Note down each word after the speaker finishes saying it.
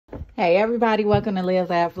Hey everybody, welcome to Live,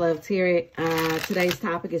 Laugh, Love, Tarot. Today's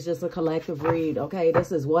topic is just a collective read, okay?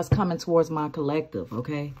 This is what's coming towards my collective,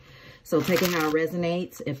 okay? So take it how it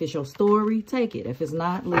resonates. If it's your story, take it. If it's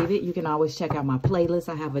not, leave it. You can always check out my playlist.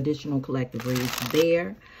 I have additional collective reads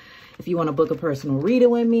there. If you want to book a personal reading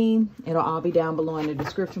with me, it'll all be down below in the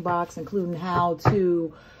description box, including how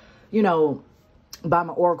to, you know, buy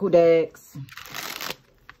my Oracle decks,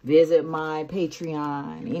 visit my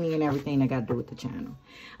Patreon, any and everything that got to do with the channel.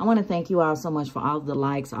 I want to thank you all so much for all of the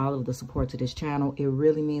likes, all of the support to this channel. It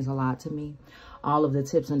really means a lot to me. All of the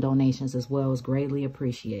tips and donations as well is greatly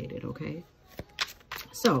appreciated, okay?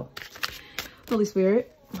 So, Holy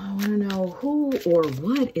Spirit, I want to know who or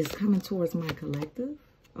what is coming towards my collective,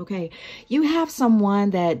 okay? You have someone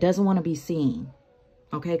that doesn't want to be seen,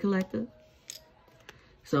 okay, collective?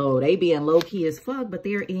 So they being low-key as fuck, but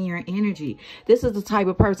they're in your energy. This is the type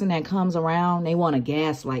of person that comes around. They want to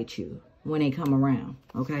gaslight you when they come around,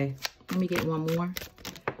 okay? Let me get one more.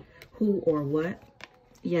 Who or what?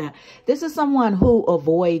 Yeah, this is someone who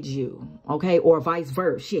avoids you, okay? Or vice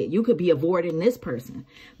versa. Shit, you could be avoiding this person.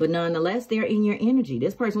 But nonetheless, they're in your energy.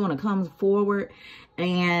 This person want to come forward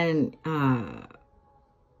and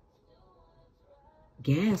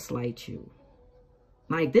gaslight you.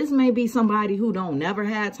 Like, this may be somebody who don't never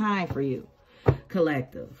had time for you,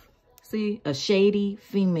 collective. See, a shady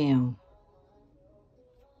female.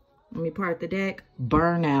 Let me part the deck.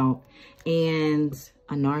 Burnout and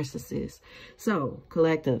a narcissist. So,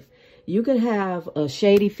 collective, you could have a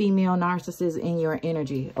shady female narcissist in your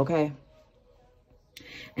energy, okay?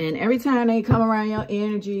 And every time they come around your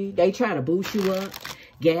energy, they try to boost you up,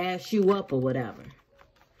 gas you up or whatever.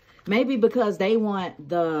 Maybe because they want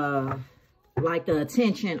the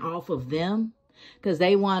attention off of them, because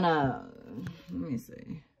they want to, let me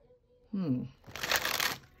see.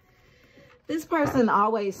 This person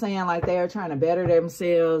always saying like they're trying to better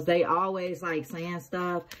themselves. They always like saying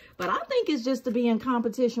stuff, but I think it's just to be in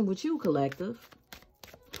competition with you, collective,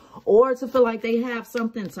 or to feel like they have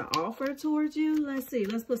something to offer towards you. Let's see.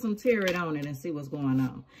 Let's put some tarot on it and see what's going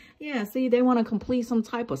on. Yeah, see, they want to complete some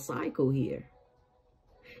type of cycle here.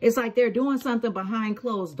 It's like they're doing something behind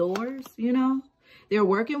closed doors, you know? They're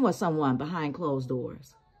working with someone behind closed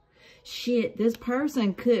doors. Shit, this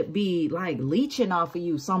person could be like leeching off of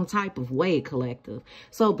you some type of way, collective.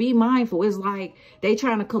 So be mindful. It's like they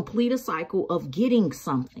trying to complete a cycle of getting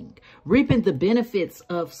something, reaping the benefits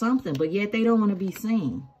of something, but yet they don't want to be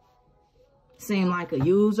seen. Seem like a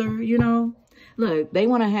user, you know? Look, they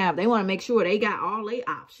want to make sure they got all their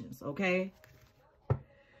options, okay?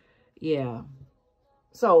 Yeah.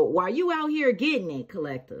 So while you out here getting it,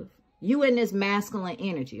 collective, you in this masculine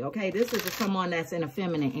energy, okay? This is someone that's in a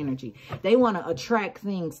feminine energy. They want to attract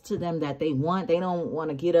things to them that they want. They don't want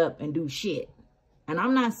to get up and do shit. And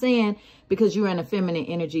I'm not saying because you're in a feminine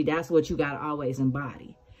energy, that's what you got to always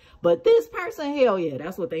embody. But this person, hell yeah,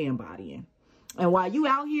 that's what they embodying. And while you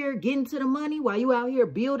out here getting to the money, while you out here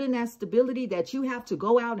building that stability that you have to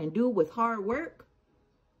go out and do with hard work,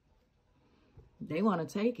 they want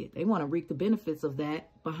to take it. They want to reap the benefits of that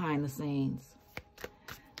behind the scenes.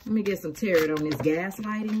 Let me get some tarot on this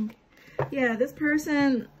gaslighting. Yeah, this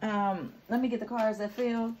person, let me get the cards that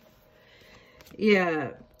fell.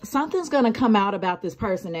 Yeah, something's going to come out about this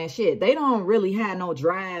person that shit. They don't really have no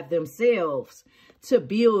drive themselves to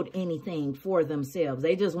build anything for themselves.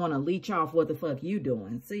 They just want to leech off what the fuck you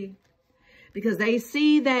doing, see? Because they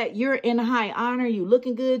see that you're in high honor, you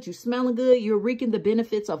looking good, you smelling good, you're reaping the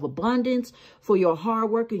benefits of abundance for your hard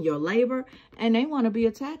work and your labor, and they want to be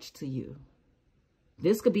attached to you.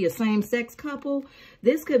 This could be a same-sex couple.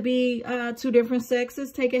 This could be two different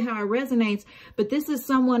sexes. Take it how it resonates. But this is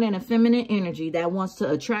someone in a feminine energy that wants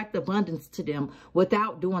to attract abundance to them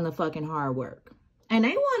without doing the fucking hard work. And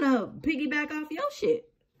they want to piggyback off your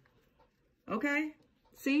shit. Okay?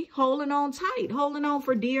 See, holding on tight, holding on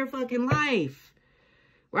for dear fucking life,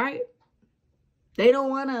 right? They don't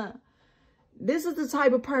want to, this is the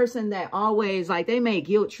type of person that always, like, they may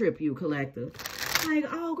guilt trip you, collective. Like,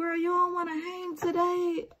 oh, girl, you don't want to hang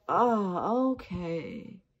today? Oh,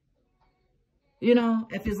 okay. You know,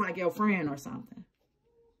 if it's like your friend or something.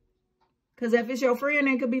 Because if it's your friend,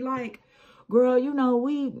 they could be like, girl, you know,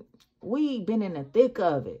 we been in the thick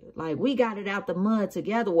of it. Like, we got it out the mud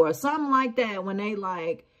together or something like that when they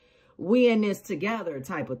like, we in this together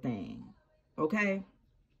type of thing. Okay?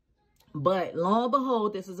 But lo and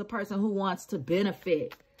behold, this is a person who wants to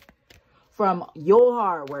benefit from your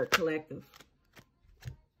hard work, collective.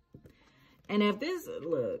 And if this,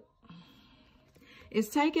 look, it's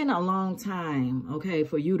taking a long time, okay,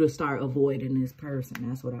 for you to start avoiding this person.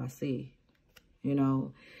 That's what I see. You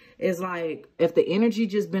know, It's like if the energy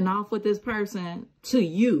just been off with this person, to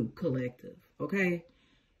you, collective, okay?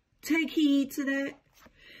 Take heed to that.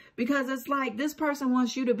 Because it's like this person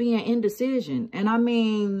wants you to be in indecision. And I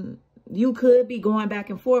mean, you could be going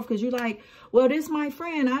back and forth because you're like, well, this my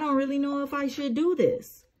friend. I don't really know if I should do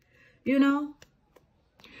this, you know?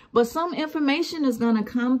 But some information is going to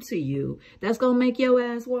come to you that's going to make your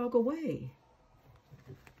ass walk away.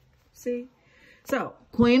 See? So,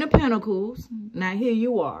 Queen of Pentacles. Now, here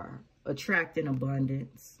you are, attracting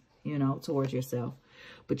abundance, you know, towards yourself.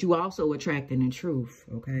 But you also attracting the truth,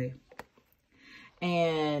 okay?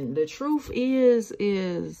 And the truth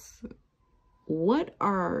is what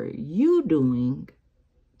are you doing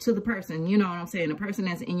to the person? You know what I'm saying? The person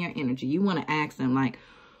that's in your energy. You want to ask them, like,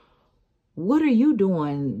 what are you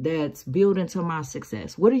doing that's building to my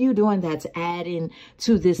success? What are you doing that's adding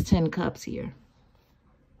to this 10 cups here?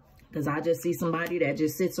 Because I just see somebody that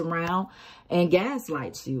just sits around and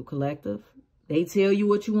gaslights you, collective. They tell you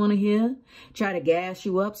what you want to hear, try to gas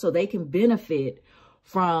you up so they can benefit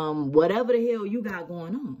from whatever the hell you got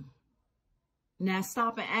going on. Now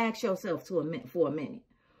stop and ask yourself for a minute.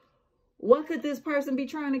 What could this person be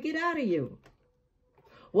trying to get out of you?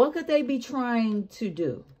 What could they be trying to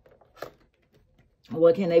do?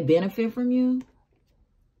 What can they benefit from you?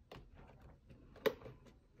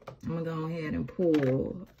 I'm going to go ahead and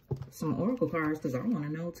pull some oracle cards because I want to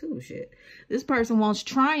know too, shit. This person wants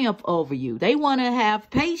triumph over you. They want to have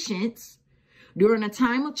patience during a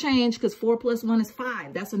time of change because 4 + 1 is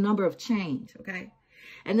 5. That's a number of change, okay?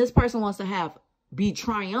 And this person wants to be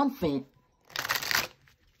triumphant.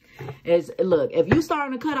 Look, if you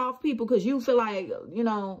starting to cut off people because you feel like, you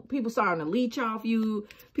know, people starting to leech off you,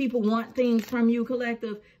 people want things from you,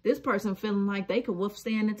 collective, this person feeling like they could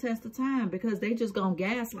withstand the test of time because they just gonna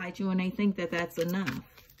gaslight you and they think that that's enough.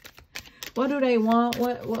 What do they want?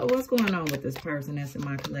 What's going on with this person that's in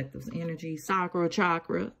my collective's energy? Sacral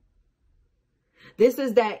chakra. This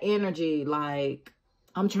is that energy like,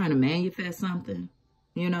 I'm trying to manifest something.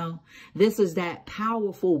 You know, this is that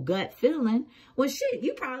powerful gut feeling. Well, shit,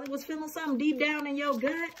 you probably was feeling something deep down in your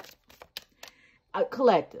gut.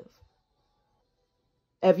 Collective.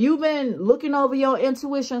 If you've been looking over your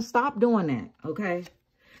intuition, stop doing that, okay?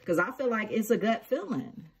 Because I feel like it's a gut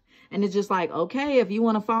feeling. And it's just like, okay, if you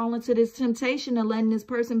want to fall into this temptation of letting this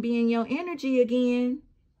person be in your energy again,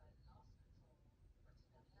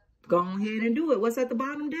 go ahead and do it. What's at the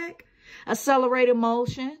bottom deck? Accelerated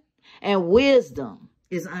motion and wisdom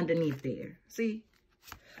is underneath there. See?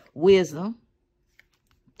 Wisdom.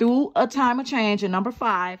 Through a time of change, and number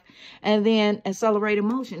 5. And then accelerated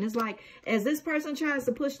motion. It's like, as this person tries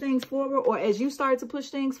to push things forward, or as you start to push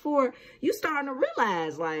things forward, you starting to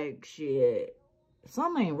realize, like, shit,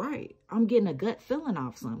 something ain't right. I'm getting a gut feeling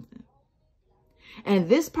off something. And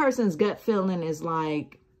this person's gut feeling is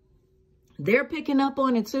like, they're picking up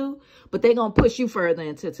on it too, but they're going to push you further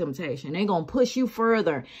into temptation. They're going to push you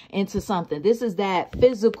further into something. This is that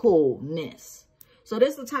physicalness. So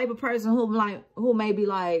this is the type of person who may be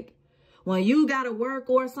like, when you got to work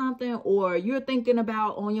or something, or you're thinking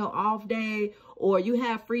about on your off day, or you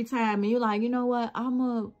have free time and you're like, you know what, I'm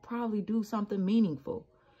going to probably do something meaningful.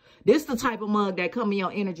 This is the type of mug that come in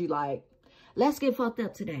your energy like, let's get fucked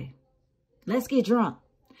up today. Let's get drunk.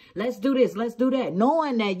 Let's do this. Let's do that.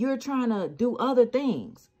 Knowing that you're trying to do other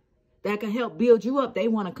things that can help build you up, they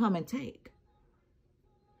want to come and take.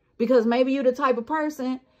 Because maybe you're the type of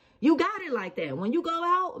person, you got it like that. When you go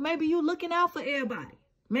out, maybe you looking out for everybody.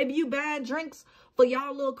 Maybe you buying drinks for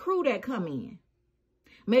y'all little crew that come in.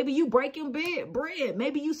 Maybe you breaking bread.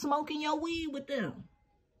 Maybe you smoking your weed with them.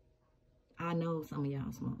 I know some of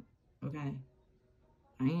y'all smoke, okay?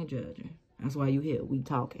 I ain't judging. That's why you here. We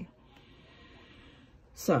talking.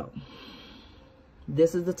 So,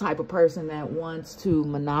 this is the type of person that wants to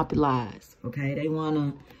monopolize, okay? They want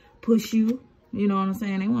to push you, you know what I'm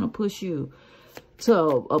saying? They want to push you to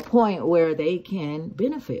a point where they can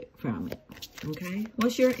benefit from it, okay?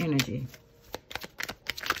 What's your energy?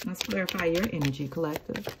 Let's clarify your energy,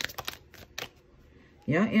 collective.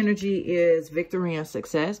 Your energy is victory and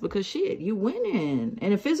success because, shit, you winning.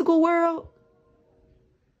 In the physical world,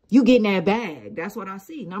 you getting that bag. That's what I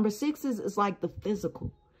see. Number 6 is like the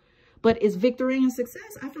physical. But it's victory and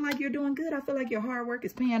success. I feel like you're doing good. I feel like your hard work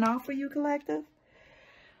is paying off for you, collective.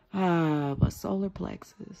 But solar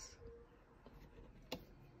plexus.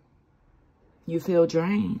 You feel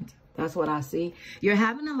drained. That's what I see. You're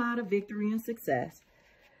having a lot of victory and success.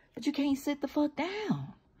 But you can't sit the fuck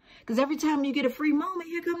down. Because every time you get a free moment,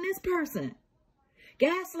 here come this person.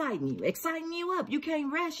 Gaslighting you. Exciting you up. You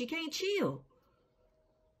can't rest. You can't chill.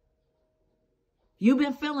 You've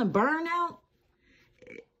been feeling burnout.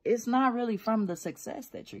 it's not really from the success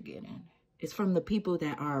that you're getting. It's from the people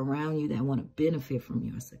that are around you that want to benefit from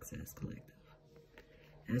your success, collective.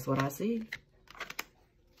 That's what I see.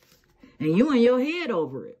 And you in your head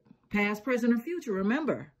over it. Past, present, or future.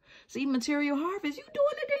 Remember. See, material harvest, you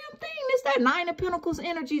doing the damn thing. It's that 9 of Pentacles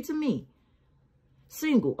energy to me.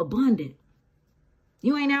 Single, abundant.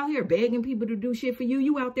 You ain't out here begging people to do shit for you.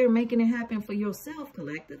 You out there making it happen for yourself,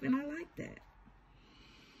 collective. And I like that.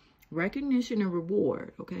 Recognition and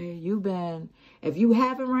reward, okay? If you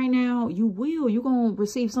haven't right now, you will. You're going to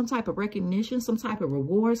receive some type of recognition, some type of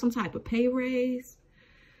reward, some type of pay raise,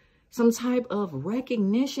 some type of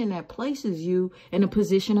recognition that places you in a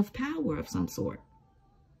position of power of some sort.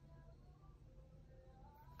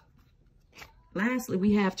 Lastly,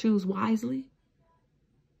 we have choose wisely.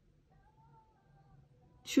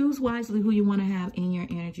 Choose wisely who you want to have in your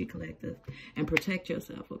energy, collective, and protect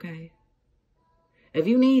yourself, okay? If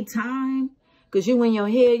you need time, because you in your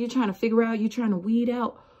head, you're trying to figure out, you're trying to weed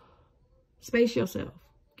out, space yourself.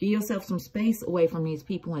 Give yourself some space away from these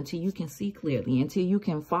people until you can see clearly, until you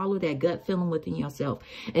can follow that gut feeling within yourself,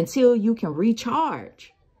 until you can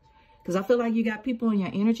recharge. Because I feel like you got people in your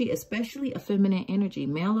energy, especially a feminine energy,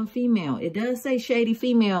 male or female. It does say shady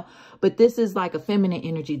female, but this is like a feminine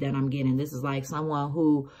energy that I'm getting. This is like someone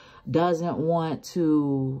who doesn't want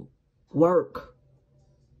to work.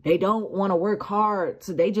 They don't want to work hard,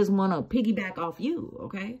 so they just want to piggyback off you,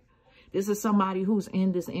 okay? This is somebody who's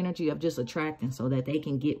in this energy of just attracting so that they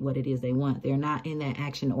can get what it is they want. They're not in that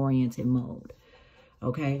action-oriented mode,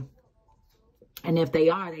 okay? And if they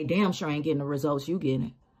are, they damn sure ain't getting the results you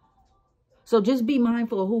getting. So just be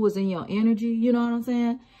mindful of who is in your energy, you know what I'm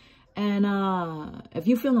saying? And if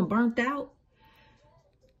you're feeling burnt out,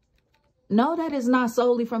 know that it's not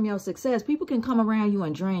solely from your success. People can come around you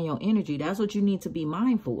and drain your energy. That's what you need to be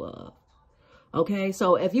mindful of. Okay,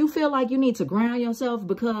 so if you feel like you need to ground yourself,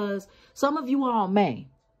 because some of you all may,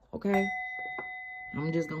 okay?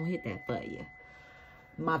 I'm just going to hit that for you.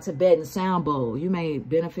 My Tibetan sound bowl, you may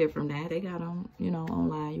benefit from that. They got them, you know,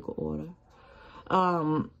 online, you can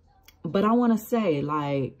order. But I want to say,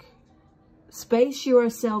 like, space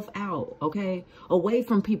yourself out, okay? Away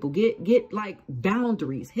from people. Get like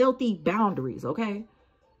boundaries, healthy boundaries, okay?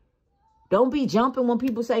 Don't be jumping when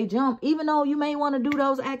people say jump, even though you may want to do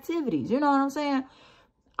those activities. You know what I'm saying?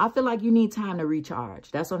 I feel like you need time to recharge.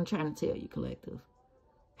 That's what I'm trying to tell you, collective.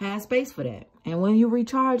 Have space for that. And when you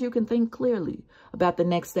recharge, you can think clearly about the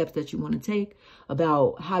next steps that you want to take,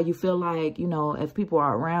 about how you feel like, you know, if people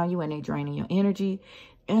are around you and they draining your energy,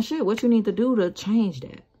 and shit, what you need to do to change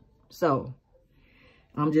that. So,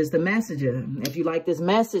 I'm just a messenger. If you like this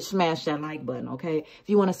message, smash that like button, okay? If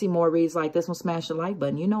you want to see more reads like this one, smash the like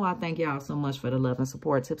button. You know I thank y'all so much for the love and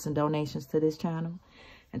support, tips, and donations to this channel.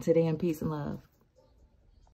 And to them, peace and love.